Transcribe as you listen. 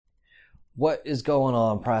What is going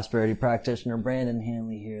on, prosperity practitioner? Brandon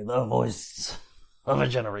Hanley here, the voice of a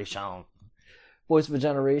generation. Voice of a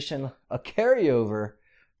generation, a carryover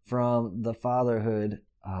from the Fatherhood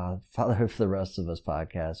for the Rest of Us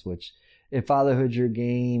podcast, which if fatherhood's your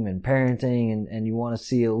game and parenting and you want to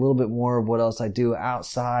see a little bit more of what else I do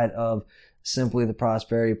outside of simply the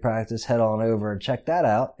prosperity practice, head on over and check that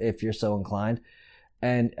out if you're so inclined.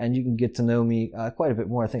 And you can get to know me quite a bit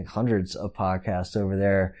more. I think hundreds of podcasts over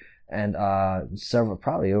there. And several,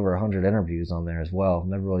 probably over 100 interviews on there as well.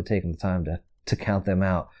 Never really taken the time to count them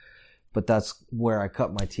out. But that's where I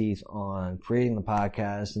cut my teeth on creating the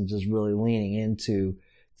podcast and just really leaning into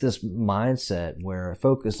this mindset where I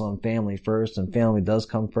focus on family first, and family does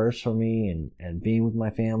come first for me, and being with my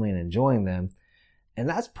family and enjoying them. And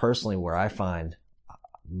that's personally where I find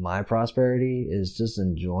my prosperity, is just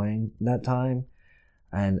enjoying that time.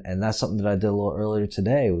 And that's something that I did a little earlier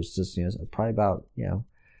today. It was just, probably about,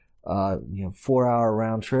 4-hour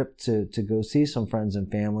round trip to go see some friends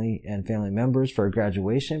and family members for a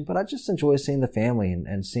graduation. But I just enjoy seeing the family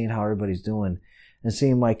and seeing how everybody's doing, and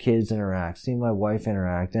seeing my kids interact, seeing my wife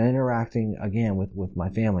interact, and interacting again with my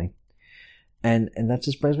family. And that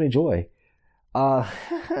just brings me joy. A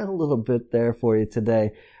little bit there for you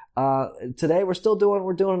today. Today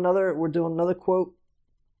we're doing another quote.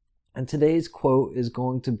 And today's quote is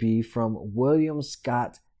going to be from William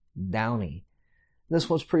Scott Downey. This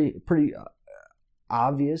one's pretty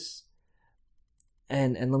obvious,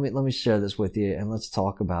 and let me share this with you, and let's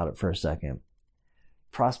talk about it for a second.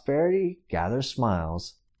 Prosperity gathers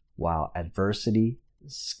smiles while adversity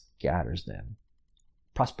scatters them.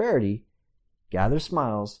 Prosperity gathers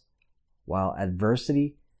smiles while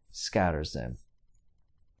adversity scatters them.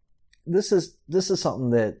 This is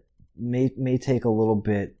something that may take a little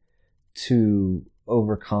bit to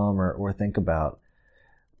overcome or think about.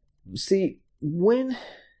 See, when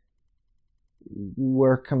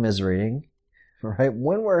we're commiserating, right?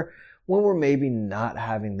 When we're maybe not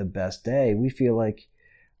having the best day, we feel like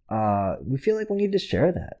we need to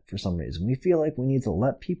share that for some reason. We feel like we need to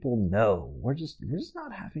let people know we're just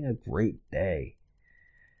not having a great day.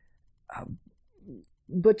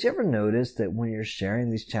 But you ever notice that when you're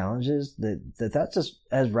sharing these challenges, that just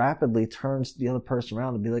as rapidly turns the other person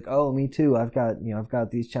around to be like, oh, me too. I've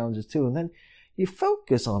got these challenges too. And then you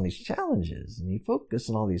focus on these challenges and you focus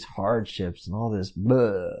on all these hardships and all this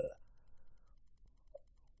blah.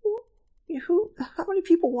 How many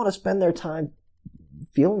people want to spend their time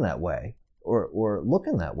feeling that way or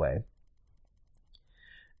looking that way?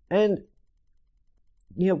 And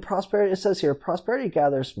prosperity, it says here, prosperity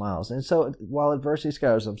gathers smiles. And so while adversity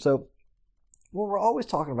scatters them. So when we're always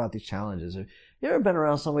talking about these challenges, have you ever been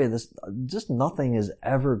around somebody that's just nothing is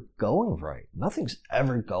ever going right? Nothing's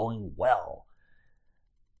ever going well.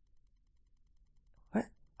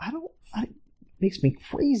 It makes me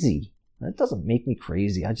crazy. That doesn't make me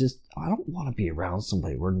crazy. I don't want to be around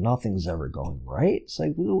somebody where nothing's ever going right. It's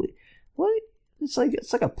like, what? It's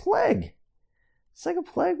like a plague. It's like a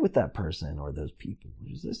plague with that person or those people.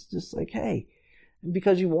 It's just like, hey,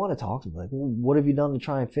 because you want to talk to them, like, well, what have you done to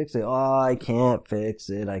try and fix it? Oh, I can't fix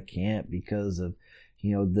it. I can't because of,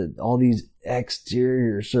 all these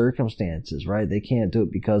exterior circumstances, right? They can't do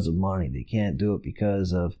it because of money. They can't do it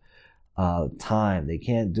because of time. They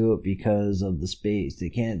can't do it because of the space. They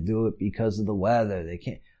can't do it because of the weather. They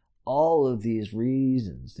can't. All of these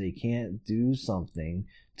reasons they can't do something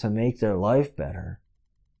to make their life better.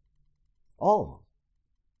 All of them.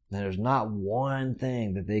 And there's not one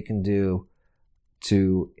thing that they can do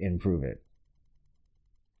to improve it.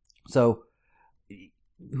 So,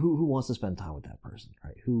 who wants to spend time with that person,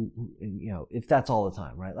 right? Who if that's all the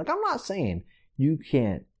time, right? Like, I'm not saying you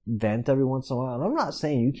can't vent every once in a while. And I'm not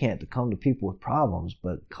saying you can't come to people with problems,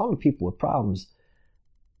 but come to people with problems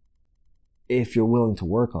if you're willing to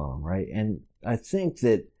work on them, right? And I think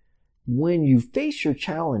that when you face your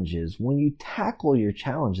challenges, when you tackle your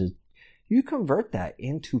challenges, you convert that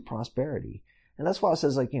into prosperity. And that's why it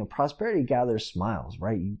says, prosperity gathers smiles,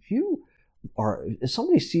 right? If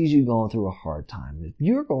somebody sees you going through a hard time, if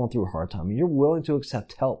you're going through a hard time and you're willing to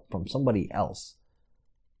accept help from somebody else,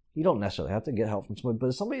 you don't necessarily have to get help from somebody, but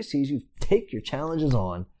if somebody sees you take your challenges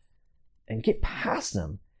on and get past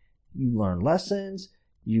them, you learn lessons,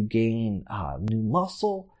 you gain new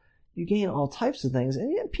muscle, you gain all types of things,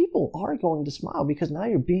 and yet people are going to smile because now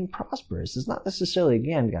you're being prosperous. It's not necessarily,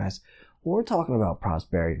 again, guys, when we're talking about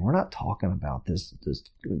prosperity, we're not talking about this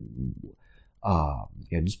just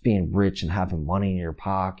being rich and having money in your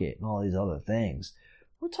pocket and all these other things.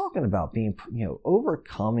 We're talking about being,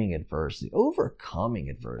 overcoming adversity. Overcoming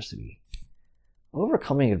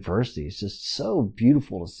adversity is just so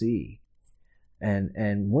beautiful to see.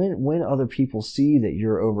 And when other people see that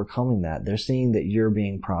you're overcoming that, they're seeing that you're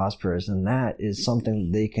being prosperous, and that is something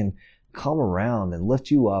that they can come around and lift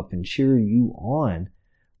you up and cheer you on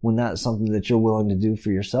when that's something that you're willing to do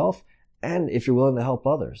for yourself, and if you're willing to help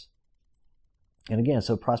others. And again,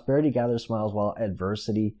 so prosperity gathers smiles while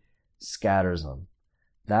adversity scatters them.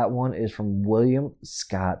 That one is from William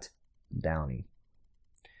Scott Downey.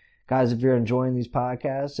 Guys, if you're enjoying these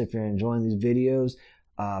podcasts, if you're enjoying these videos,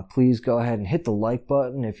 please go ahead and hit the like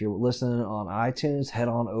button. If you're listening on iTunes, head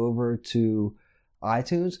on over to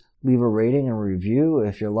iTunes, leave a rating and review.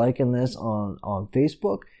 If you're liking this on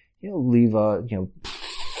Facebook, leave a,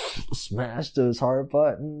 smash those heart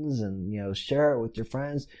buttons and, share it with your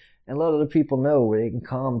friends and let other people know where they can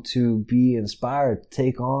come to be inspired to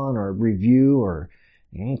take on or review or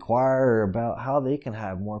inquire about how they can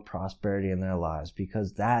have more prosperity in their lives,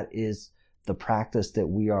 because that is the practice that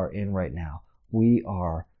we are in right now. We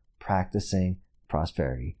are practicing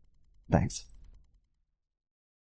prosperity. Thanks.